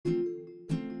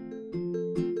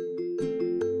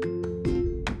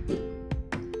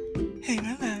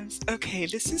Okay,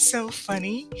 this is so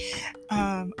funny.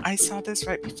 I saw this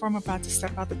right before I'm about to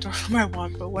step out the door for my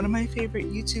walk, but one of my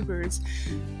favorite YouTubers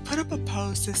put up a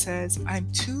post that says, "I'm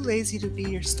too lazy to be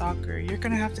your stalker. You're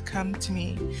gonna have to come to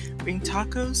me. Bring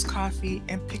tacos, coffee,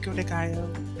 and pico de gallo."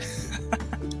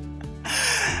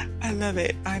 I love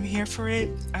it. I'm here for it.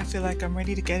 I feel like I'm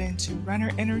ready to get into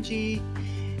runner energy.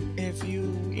 If you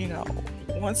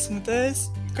want some of this,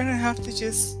 you're gonna have to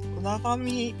just love on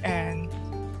me and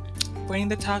bring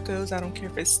the tacos. I don't care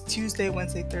if it's Tuesday,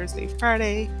 Wednesday, Thursday,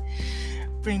 Friday.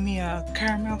 Bring me a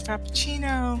caramel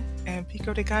frappuccino and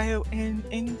pico de gallo,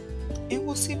 and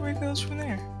we'll see where it goes from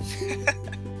there.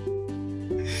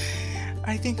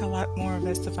 I think a lot more of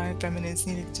us divine feminines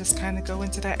need to just kind of go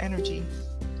into that energy.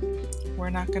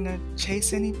 We're not going to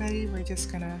chase anybody. We're just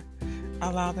going to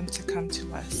allow them to come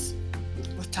to us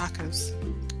with tacos,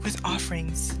 with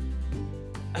offerings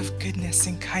of goodness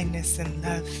and kindness and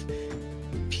love.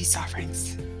 Peace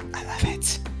offerings. I love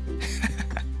it.